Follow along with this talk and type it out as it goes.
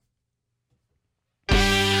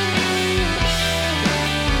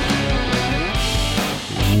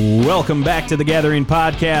Welcome back to the Gathering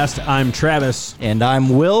Podcast. I'm Travis. And I'm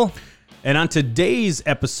Will. And on today's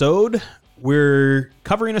episode, we're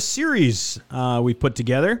covering a series we put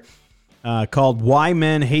together called Why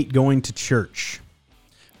Men Hate Going to Church.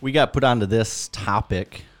 We got put onto this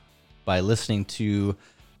topic by listening to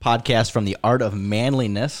podcast from The Art of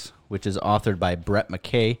Manliness, which is authored by Brett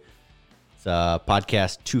McKay. It's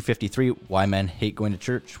podcast 253, Why Men Hate Going to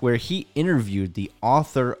Church, where he interviewed the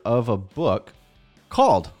author of a book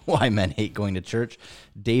called Why Men Hate Going to Church,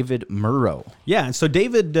 David Murrow. Yeah, and so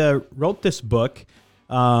David wrote this book,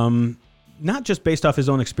 not just based off his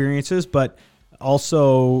own experiences, but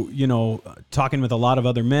also, talking with a lot of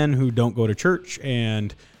other men who don't go to church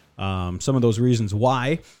and some of those reasons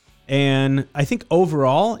why. And I think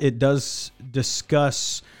overall it does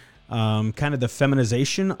discuss kind of the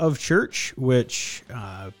feminization of church, which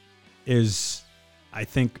is, I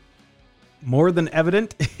think, more than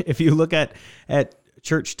evident if you look at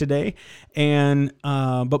church today. And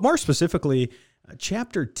but more specifically,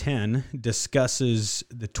 chapter 10 discusses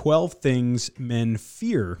the 12 things men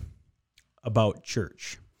fear about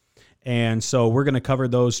church. And so we're going to cover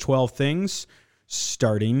those 12 things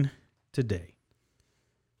starting today.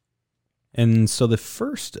 And so the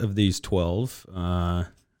first of these 12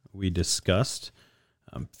 we discussed.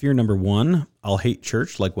 Fear number 1, I'll hate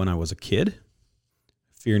church like when I was a kid.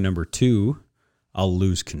 Fear number 2, I'll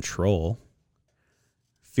lose control.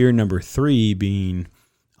 Fear number 3 being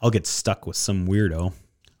I'll get stuck with some weirdo,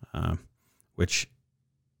 which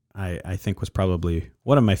I think was probably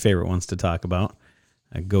one of my favorite ones to talk about.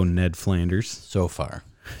 Go Ned Flanders. So far.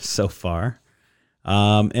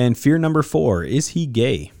 And fear number 4, is he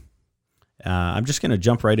gay? I'm just going to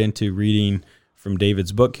jump right into reading from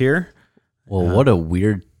David's book here. Well, what a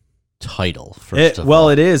weird title, first of all. Well,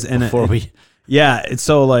 it is. And it's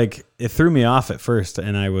so it threw me off at first,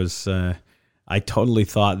 and I totally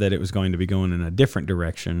thought that it was going to be going in a different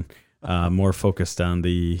direction, more focused on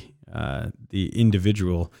the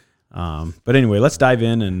individual. But anyway, let's dive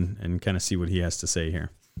in and kind of see what he has to say here.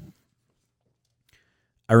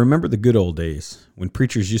 I remember the good old days when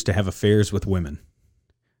preachers used to have affairs with women.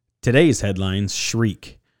 Today's headlines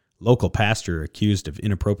shriek. Local pastor accused of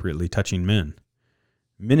inappropriately touching men.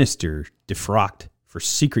 Minister defrocked for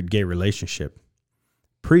secret gay relationship.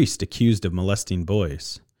 Priest accused of molesting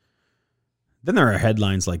boys. Then there are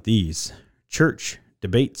headlines like these. Church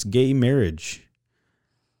debates gay marriage.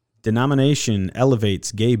 Denomination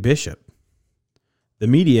elevates gay bishop. The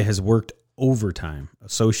media has worked overtime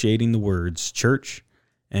associating the words church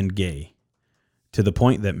and gay to the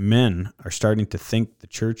point that men are starting to think the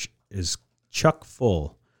church is chock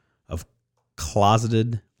full of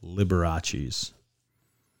closeted Liberaces.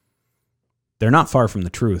 They're not far from the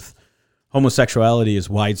truth. Homosexuality is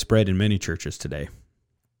widespread in many churches today.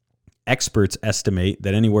 Experts estimate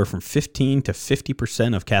that anywhere from 15 to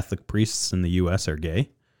 50% of Catholic priests in the U.S. are gay.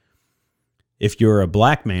 If you're a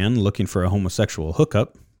black man looking for a homosexual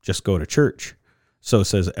hookup, just go to church. So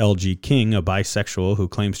says L.G. King, a bisexual who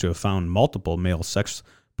claims to have found multiple male sex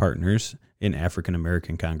partners in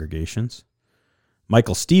African-American congregations.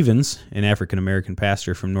 Michael Stevens, an African-American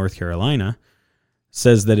pastor from North Carolina,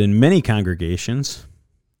 says that in many congregations,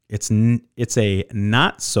 it's a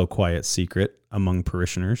not-so-quiet secret among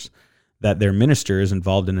parishioners that their minister is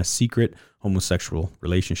involved in a secret homosexual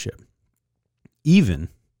relationship, even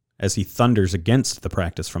as he thunders against the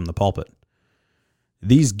practice from the pulpit.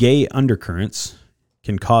 These gay undercurrents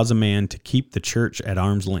can cause a man to keep the church at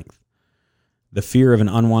arm's length. The fear of an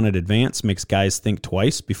unwanted advance makes guys think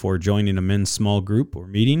twice before joining a men's small group or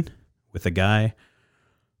meeting with a guy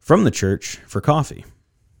from the church for coffee.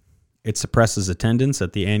 It suppresses attendance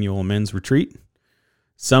at the annual men's retreat.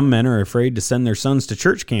 Some men are afraid to send their sons to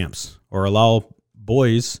church camps or allow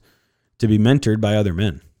boys to be mentored by other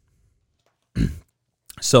men.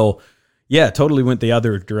 So, yeah, totally went the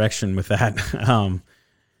other direction with that.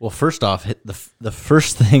 Well, first off, the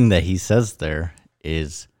first thing that he says there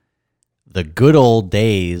is the good old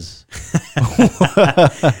days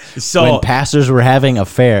so when pastors were having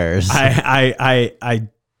affairs.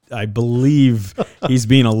 I believe he's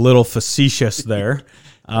being a little facetious there.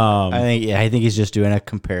 I think he's just doing a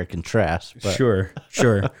compare contrast. But. Sure.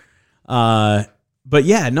 But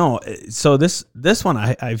yeah, no. So this one,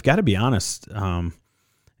 I've got to be honest. I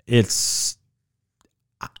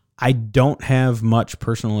don't have much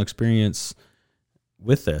personal experience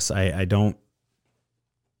with this. I don't.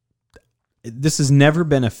 This has never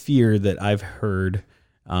been a fear that I've heard,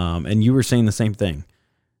 and you were saying the same thing.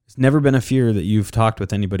 It's never been a fear that you've talked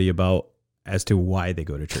with anybody about as to why they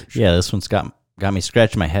go to church. Yeah, this one's got me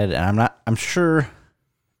scratching my head, and I'm sure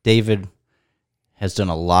David has done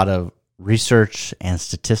a lot of research and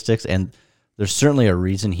statistics, and there's certainly a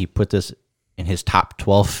reason he put this in his top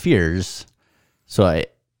 12 fears. So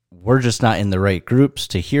we're just not in the right groups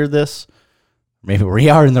to hear this. Maybe we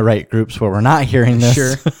are in the right groups, but we're not hearing this.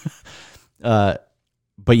 Sure.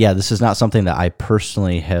 But yeah, this is not something that I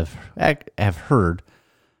personally have heard.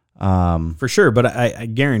 For sure, but I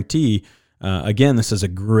guarantee, again, this is a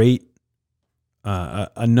great,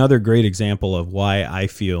 another great example of why I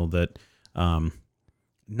feel that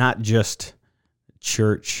not just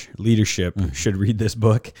church leadership should read this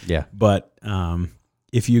book, but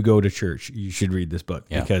if you go to church, you should read this book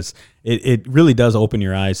because it really does open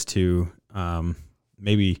your eyes to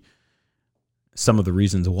maybe some of the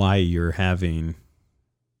reasons why you're having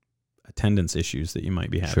attendance issues that you might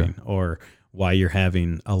be having, or why you're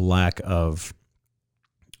having a lack of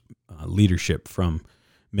leadership from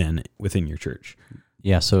men within your church.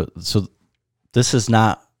 Yeah. So this is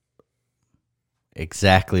not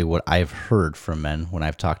exactly what I've heard from men when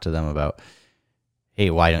I've talked to them about, hey,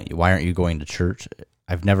 why aren't you going to church?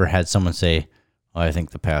 I've never had someone say, oh, I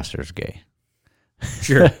think the pastor's gay.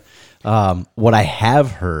 Sure. What I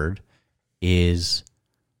have heard is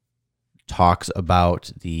talks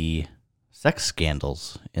about the sex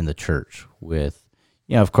scandals in the church with,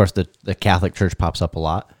 of course, the Catholic Church pops up a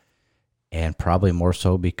lot, and probably more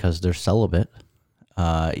so because they're celibate.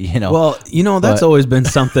 Well, that's always been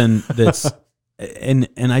something that's, and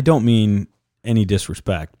I don't mean any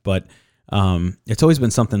disrespect, but it's always been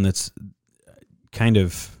something that's kind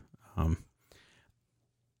of,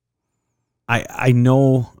 I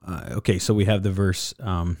know, okay, so we have the verse,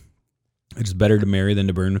 it's better to marry than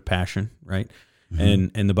to burn with passion, right? Mm-hmm.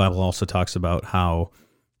 And the Bible also talks about how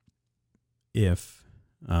if,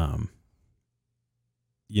 I'm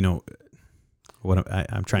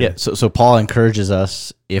trying to. So Paul encourages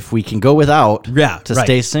us, if we can go without, to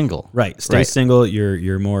stay single. Right. Stay single.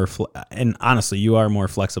 You're more, and honestly, you are more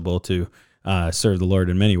flexible to serve the Lord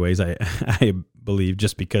in many ways. I believe,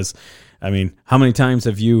 just because, how many times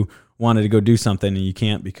have you wanted to go do something and you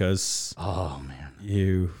can't because, oh man,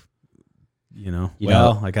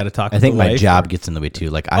 I got to talk. I think my job gets in the way too.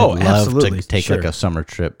 Like I'd love to take like a summer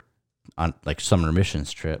trip on like summer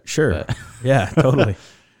missions trip. Sure. But. Yeah, totally.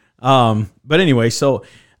 But anyway, so,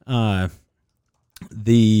 and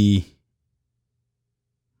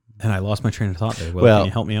I lost my train of thought there. Well, can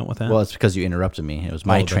you help me out with that? Well, it's because you interrupted me. It was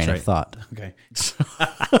my train of thought. Okay.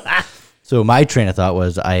 So my train of thought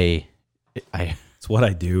was it's what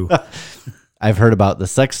I do. I've heard about the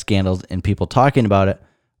sex scandals and people talking about it,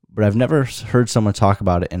 but I've never heard someone talk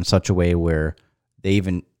about it in such a way where they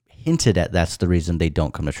even hinted at that's the reason they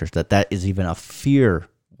don't come to church, that is even a fear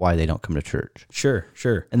why they don't come to church. Sure.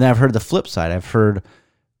 And then I've heard the flip side. I've heard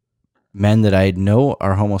men that I know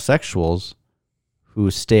are homosexuals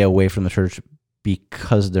who stay away from the church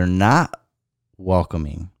because they're not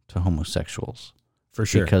welcoming to homosexuals. For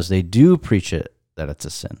sure. Because they do preach it, that it's a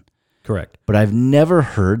sin. Correct. But I've never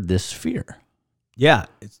heard this fear. Yeah,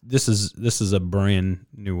 this is a brand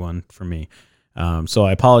new one for me. So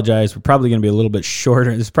I apologize. We're probably going to be a little bit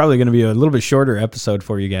shorter. This is probably going to be a little bit shorter episode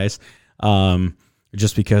for you guys,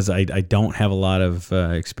 just because I don't have a lot of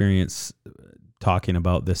experience talking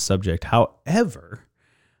about this subject. However,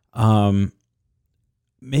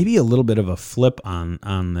 maybe a little bit of a flip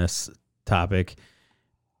on this topic.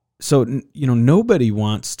 So, nobody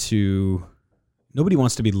wants to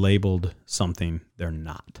be labeled something they're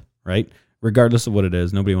not, right? Regardless of what it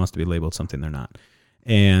is, nobody wants to be labeled something they're not.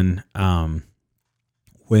 And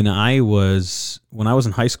when I was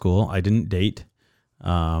in high school, I didn't date.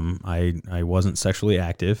 I wasn't sexually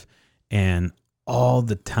active, and all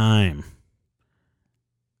the time,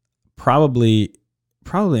 probably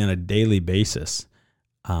on a daily basis,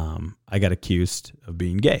 I got accused of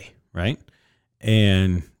being gay, right?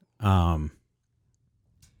 And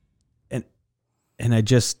and I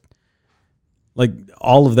just, like,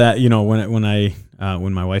 all of that,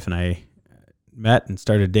 when my wife and I met and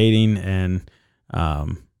started dating, and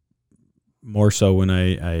more so when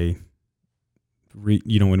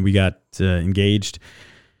when we got engaged,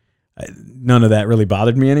 none of that really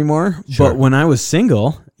bothered me anymore. Sure. But when I was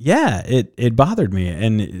single, it bothered me.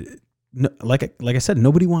 And like I said,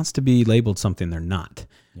 nobody wants to be labeled something they're not.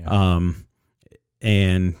 Yeah.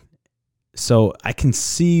 And so I can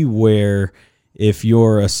see where, if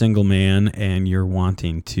you're a single man and you're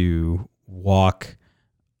wanting to walk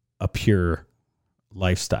a pure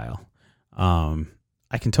lifestyle,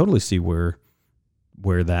 I can totally see where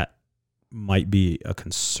that might be a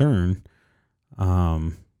concern,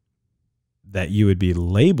 that you would be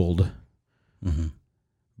labeled,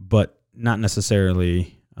 but not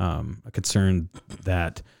necessarily a concern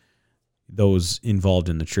that those involved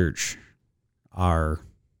in the church are,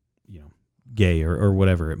 gay or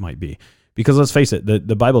whatever it might be. Because let's face it,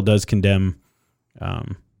 the Bible does condemn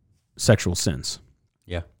sexual sins.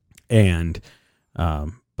 Yeah. And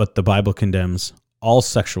but the Bible condemns all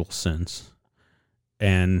sexual sins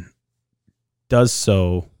and does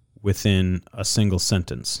so within a single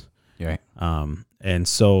sentence. You're right. And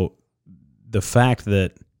so the fact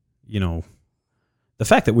that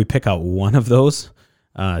we pick out one of those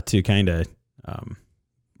to kind of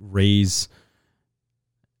raise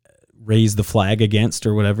the flag against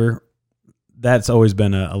or whatever, that's always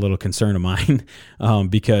been a little concern of mine,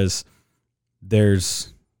 because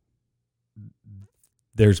there's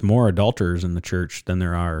more adulterers in the church than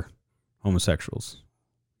there are homosexuals,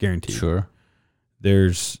 guaranteed. Sure.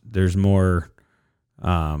 There's more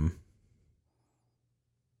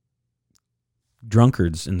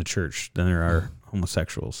drunkards in the church than there are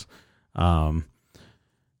homosexuals.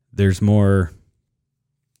 There's more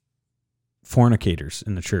fornicators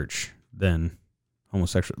in the church than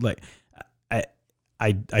homosexual. Like,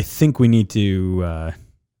 I think we need to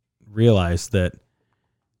realize that,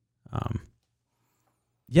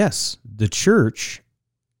 yes, the church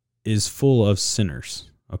is full of sinners.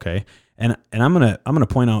 Okay, and I'm gonna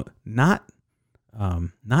point out not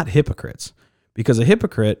hypocrites, because a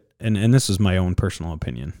hypocrite, and this is my own personal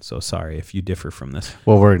opinion, so sorry if you differ from this.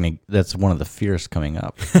 Well, that's one of the fears coming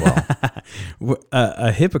up. Well,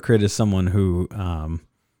 a hypocrite is someone who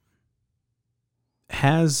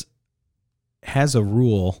has a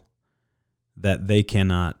rule that they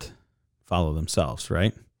cannot follow themselves,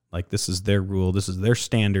 right? Like, this is their rule, this is their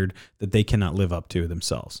standard that they cannot live up to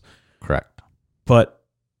themselves. Correct. But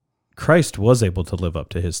Christ was able to live up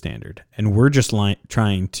to his standard, and we're just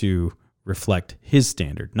trying to reflect his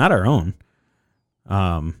standard, not our own.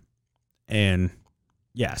 And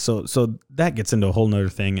yeah, so that gets into a whole nother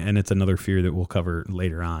thing, and it's another fear that we'll cover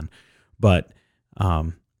later on. But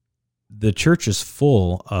the church is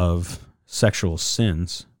full of sexual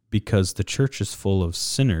sins because the church is full of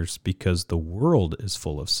sinners, because the world is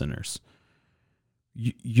full of sinners.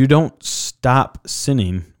 You don't stop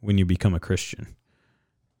sinning when you become a Christian.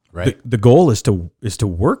 Right. The goal is to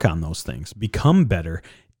work on those things, become better,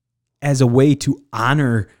 as a way to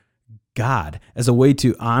honor God, as a way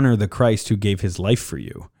to honor the Christ who gave his life for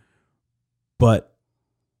you. But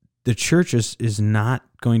the church is not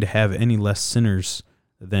going to have any less sinners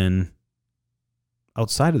than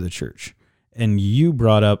outside of the church. And you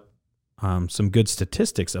brought up some good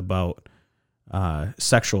statistics about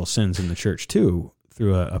sexual sins in the church too,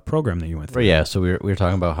 through a program that you went through. Yeah, so we were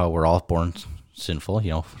talking about how we're all born sinful.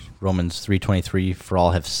 Romans 3:23, for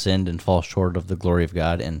all have sinned and fall short of the glory of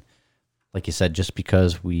God. And like you said, just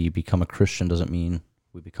because we become a Christian doesn't mean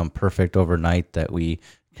we become perfect overnight, that we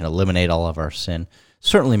can eliminate all of our sin.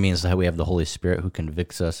 Certainly means that we have the Holy Spirit who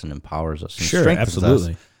convicts us and empowers us and strengthens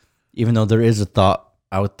absolutely. us. Even though there is a thought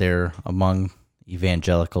out there among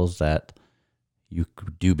evangelicals that you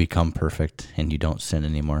do become perfect and you don't sin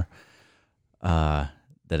anymore.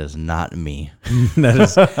 That is not me.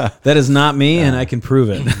 that is not me, and I can prove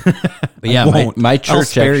it. But yeah, my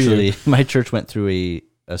church my church went through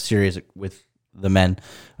a series with the men,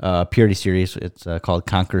 purity series. It's called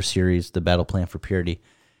Conquer Series, the Battle Plan for Purity.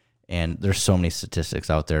 And there's so many statistics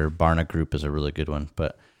out there. Barna Group is a really good one,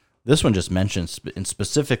 but this one just mentions, and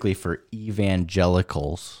specifically for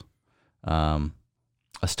evangelicals, a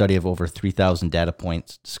study of over 3,000 data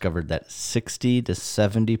points discovered that 60 to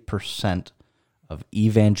 70% of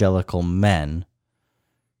evangelical men,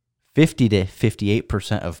 50 to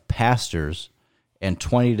 58% of pastors, and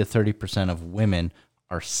 20 to 30% of women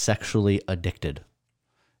are sexually addicted.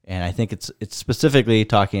 And I think it's specifically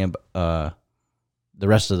talking about the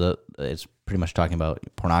rest of it's pretty much talking about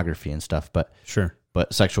pornography and stuff, but sure.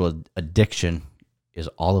 But sexual addiction is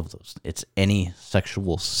all of those. It's any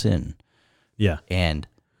sexual sin. Yeah. And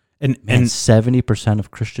 70% of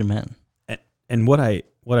Christian men. And what I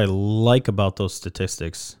like about those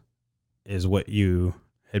statistics is what you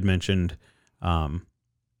had mentioned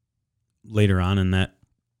later on in that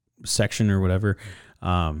section or whatever,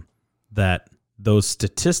 that those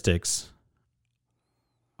statistics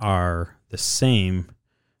are the same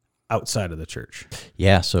outside of the church.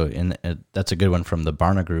 Yeah, so that's a good one from the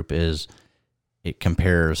Barna Group, is it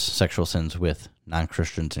compares sexual sins with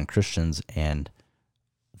non-Christians and Christians, and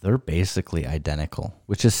they're basically identical,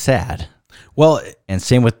 which is sad. Well, and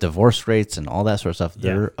same with divorce rates and all that sort of stuff.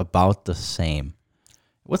 They're about the same.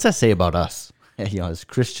 What's that say about us, as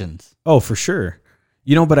Christians? Oh, for sure.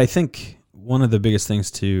 But I think one of the biggest things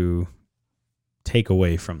to take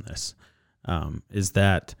away from this is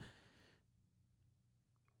that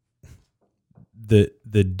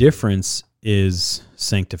the difference is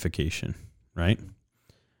sanctification. right?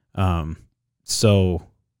 So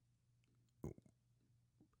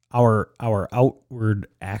our outward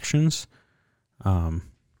actions,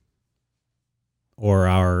 or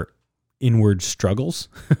our inward struggles,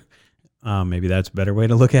 maybe that's a better way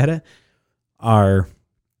to look at it, are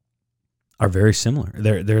very similar.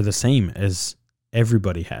 They're the same as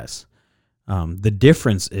everybody has. The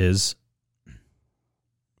difference is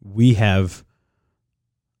we have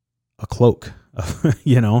a cloak.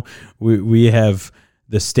 We have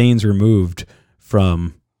the stains removed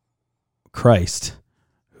from Christ,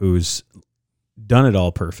 who's done it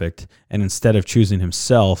all perfect, and instead of choosing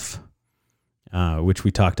himself, which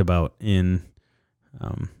we talked about in,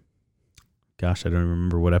 gosh, I don't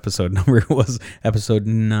remember what episode number it was, episode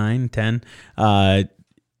 9, 10,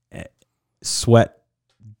 sweat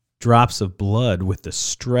drops of blood with the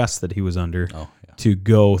stress that he was under to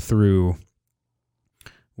go through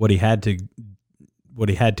what he had to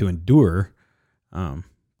endure,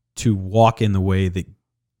 to walk in the way that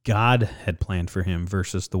God had planned for him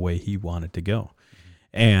versus the way he wanted to go.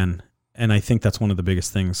 And I think that's one of the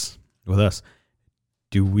biggest things with us.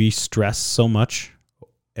 Do we stress so much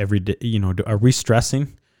every day? Are we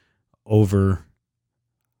stressing over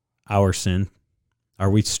our sin? Are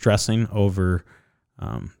we stressing over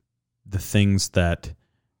the things that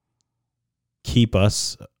keep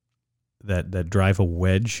us, that drive a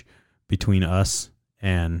wedge between us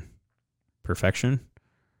and perfection?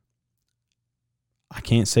 I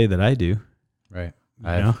can't say that I do. Right.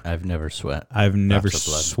 I've never sweat. I've never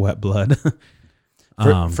sweat blood.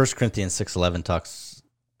 1 Corinthians 6:11 talks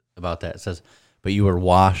about that. It says, "But you were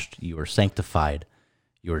washed, you were sanctified,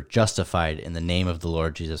 you were justified in the name of the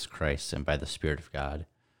Lord Jesus Christ and by the Spirit of God."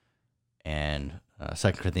 And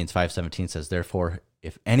 2 Corinthians 5:17 says, "Therefore,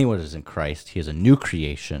 if anyone is in Christ, he is a new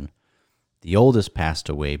creation. The old has passed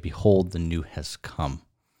away. Behold, the new has come."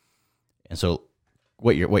 And so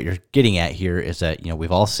what you're getting at here is that,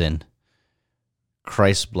 we've all sinned.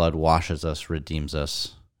 Christ's blood washes us, redeems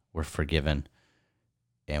us. We're forgiven.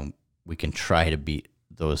 And we can try to beat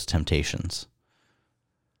those temptations.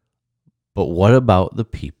 But what about the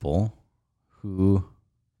people who,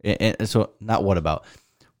 and so not what about,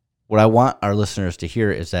 what I want our listeners to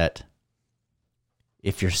hear is that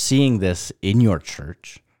if you're seeing this in your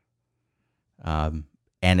church, and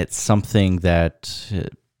it's something that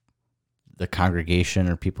the congregation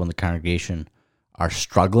or people in the congregation are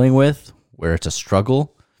struggling with, where it's a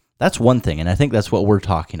struggle, that's one thing. And I think that's what we're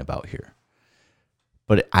talking about here.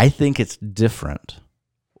 But I think it's different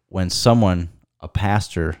when someone, a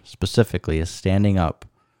pastor specifically, is standing up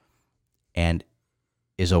and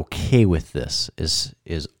is okay with this,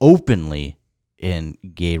 is openly in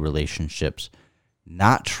gay relationships,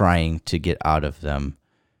 not trying to get out of them,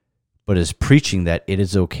 but is preaching that it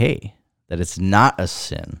is okay, that it's not a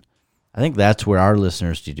sin. I think that's where our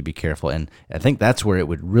listeners need to be careful. And I think that's where it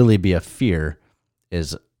would really be a fear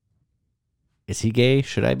is he gay?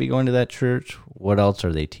 Should I be going to that church? What else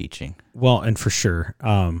are they teaching? Well, and for sure.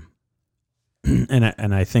 And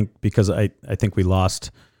I think because I think we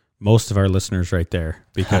lost most of our listeners right there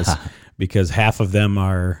because half of them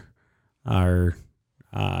are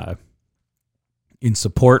in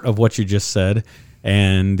support of what you just said,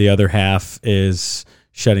 and the other half is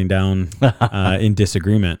shutting down in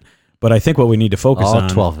disagreement. But I think what we need to focus on... All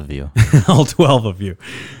 12 of you. All 12 of you.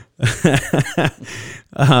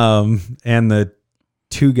 And the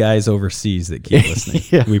 2 guys overseas that keep listening.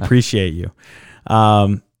 Yeah. We appreciate you.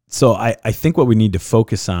 So I think what we need to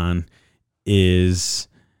focus on is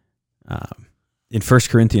in 1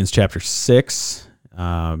 Corinthians chapter 6,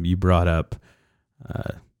 you brought up...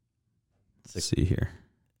 let's see here.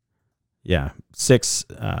 Yeah, 6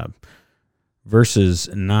 verses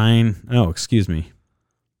 9. Oh, excuse me.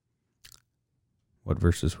 What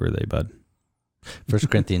verses were they, bud? 1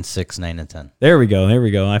 Corinthians 6, 9, and 10. There we go.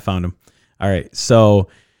 I found them. All right. So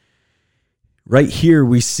right here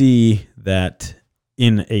we see that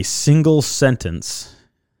in a single sentence,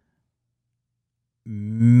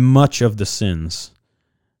 much of the sins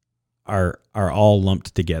are all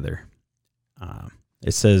lumped together.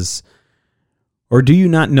 It says, "Or do you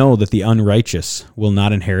not know that the unrighteous will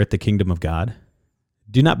not inherit the kingdom of God?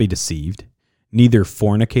 Do not be deceived. Neither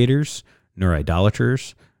fornicators, nor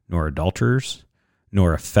idolaters, nor adulterers,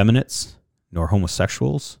 nor effeminates, nor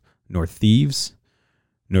homosexuals, nor thieves,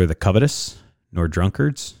 nor the covetous, nor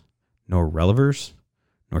drunkards, nor revelers,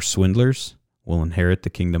 nor swindlers will inherit the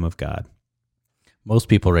kingdom of God." Most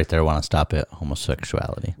people right there want to stop at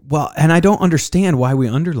homosexuality. Well, and I don't understand why we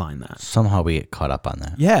underline that. Somehow we get caught up on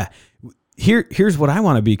that. Yeah. Here's what I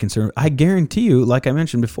want to be concerned. I guarantee you, like I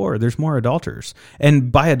mentioned before, there's more adulterers.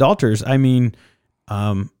 And by adulterers, I mean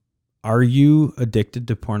are you addicted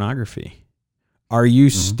to pornography? Are you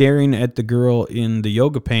staring at the girl in the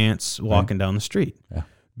yoga pants walking down the street? Yeah.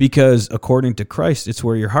 Because according to Christ, it's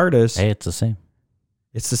where your heart is. Hey, it's the same.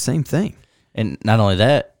 It's the same thing. And not only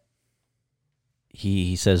that,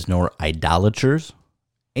 he says, nor idolaters.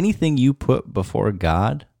 Anything you put before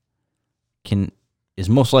God is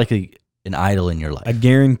most likely an idol in your life. I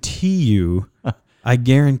guarantee you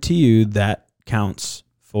that counts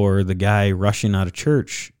for the guy rushing out of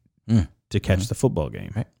church to catch the football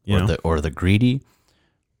game. Right. You know? Or the greedy,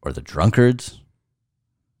 or the drunkards.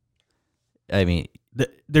 I mean,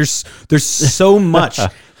 there's so much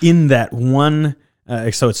in that one.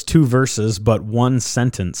 So it's 2 verses, but 1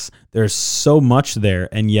 sentence. There's so much there,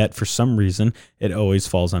 and yet for some reason it always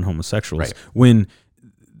falls on homosexuals. Right. When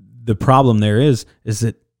the problem there is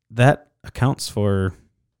that accounts for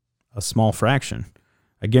a small fraction.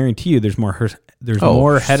 I guarantee you, there's more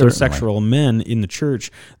heterosexual men in the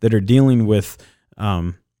church that are dealing with,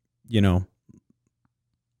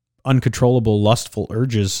 uncontrollable lustful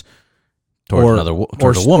urges towards a woman,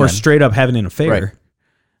 or straight up having an affair.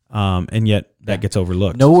 Right. And yet that gets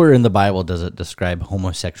overlooked. Nowhere in the Bible does it describe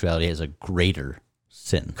homosexuality as a greater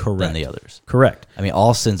sin than the others. Correct. I mean,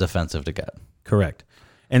 all sin's offensive to God. Correct.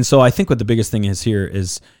 And so I think what the biggest thing is here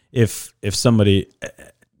is if somebody,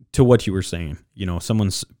 to what you were saying,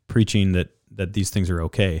 someone's preaching that these things are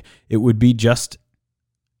okay, it would be just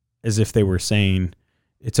as if they were saying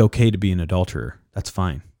it's okay to be an adulterer. That's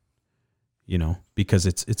fine. Because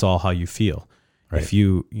it's all how you feel. Right. If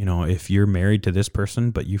if you're married to this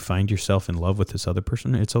person, but you find yourself in love with this other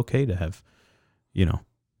person, it's okay to have, no,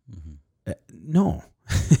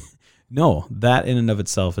 no, that in and of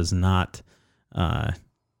itself is not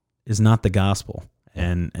the gospel.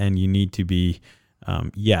 And you need to be,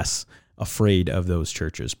 afraid of those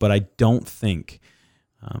churches. But I don't think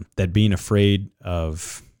that being afraid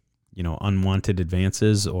of, unwanted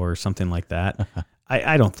advances or something like that,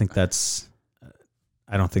 I don't think that's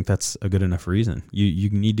a good enough reason. You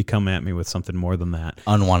need to come at me with something more than that.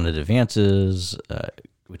 Unwanted advances,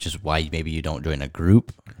 which is why maybe you don't join a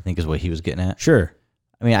group, I think is what he was getting at. Sure.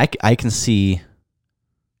 I mean, I can see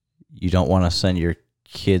you don't want to send your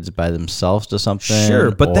kids by themselves to something.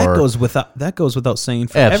 Sure, but that goes without saying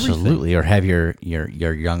for absolutely. everything. Or have your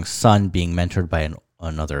young son being mentored by an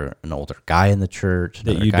older guy in the church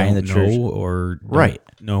that you don't know or right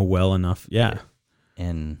know well enough. Yeah.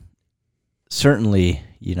 And certainly,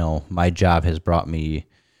 my job has brought me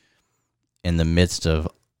in the midst of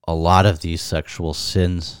a lot of these sexual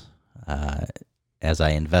sins as I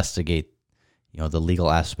investigate, the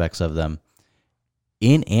legal aspects of them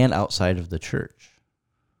in and outside of the church.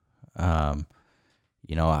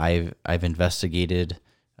 I've investigated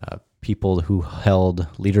people who held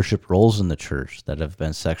leadership roles in the church that have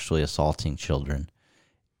been sexually assaulting children,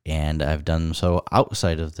 and I've done so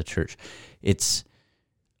outside of the church. It's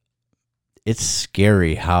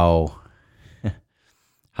scary how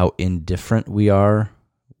indifferent we are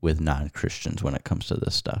with non-Christians when it comes to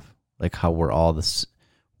this stuff. Like how we're all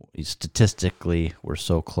statistically we're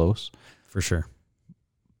so close. For sure.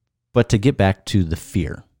 But to get back to the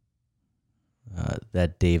fear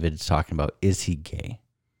that David's talking about, is he gay?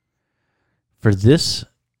 For this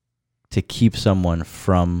to keep someone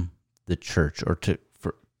from the church or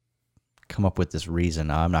come up with this reason,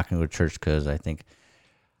 I'm not going to go to church because I think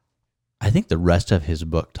the rest of his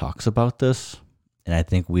book talks about this, and I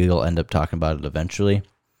think we'll end up talking about it eventually,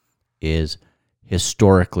 is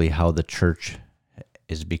historically how the church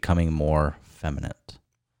is becoming more feminine.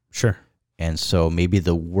 Sure. And so maybe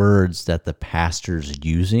the words that the pastor's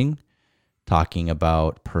using, talking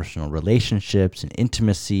about personal relationships and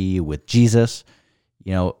intimacy with Jesus,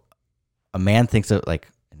 a man thinks of like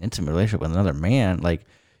an intimate relationship with another man, like,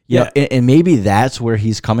 and maybe that's where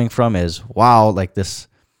he's coming from is, wow, like this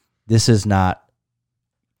is not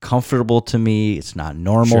comfortable to me. It's not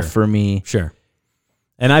normal for me. Sure.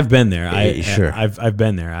 And I've been there. I've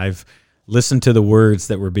been there. I've listened to the words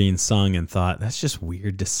that were being sung and thought, that's just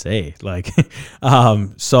weird to say. Like,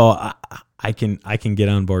 so I can get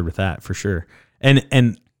on board with that for sure.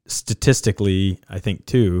 And statistically, I think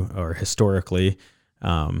too, or historically,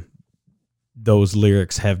 those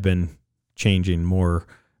lyrics have been changing more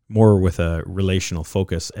with a relational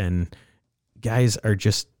focus, and guys are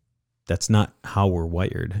just, that's not how we're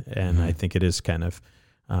wired. And I think it is kind of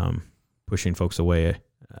pushing folks away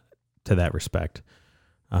to that respect.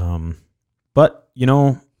 But,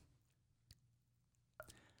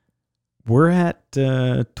 we're at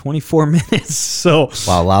 24 minutes, so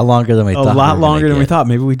wow, a lot longer than we thought. A lot longer than we thought.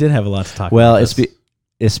 Maybe we did have a lot to talk about. Well,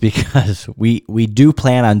 it's because we do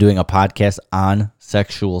plan on doing a podcast on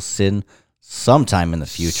sexual sin sometime in the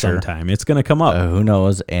future. Sometime. It's going to come up. Who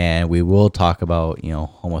knows? And we will talk about,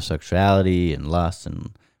 homosexuality and lust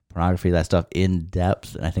and pornography, that stuff in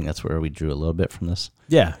depth. And I think that's where we drew a little bit from this.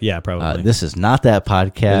 Yeah, probably. This is not that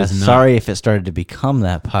podcast. Sorry if it started to become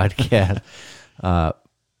that podcast.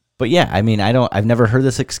 But yeah, I mean, I've never heard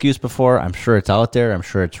this excuse before. I'm sure it's out there. I'm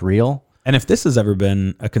sure it's real. And if this has ever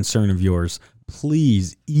been a concern of yours,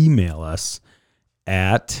 please email us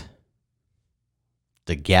at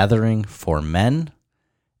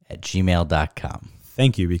thegatheringformen@gmail.com.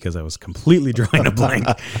 Thank you, because I was completely drawing a blank.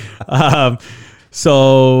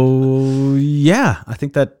 So yeah, I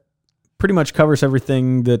think that pretty much covers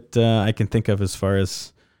everything that I can think of as far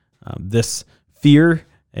as this fear,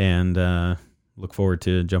 and look forward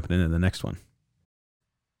to jumping into the next one.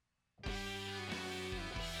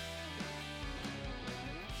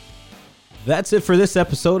 That's it for this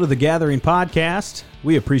episode of the Gathering Podcast.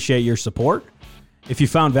 We appreciate your support. If you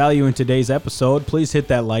found value in today's episode, please hit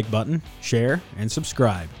that like button, share, and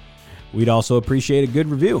subscribe. We'd also appreciate a good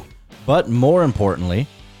review. But more importantly,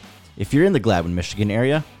 if you're in the Gladwin, Michigan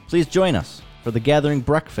area, please join us for the Gathering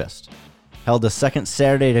Breakfast, held the second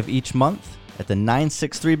Saturday of each month at the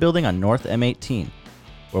 963 building on North M18,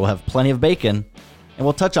 where we'll have plenty of bacon, and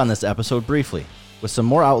we'll touch on this episode briefly with some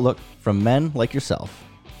more outlook from men like yourself.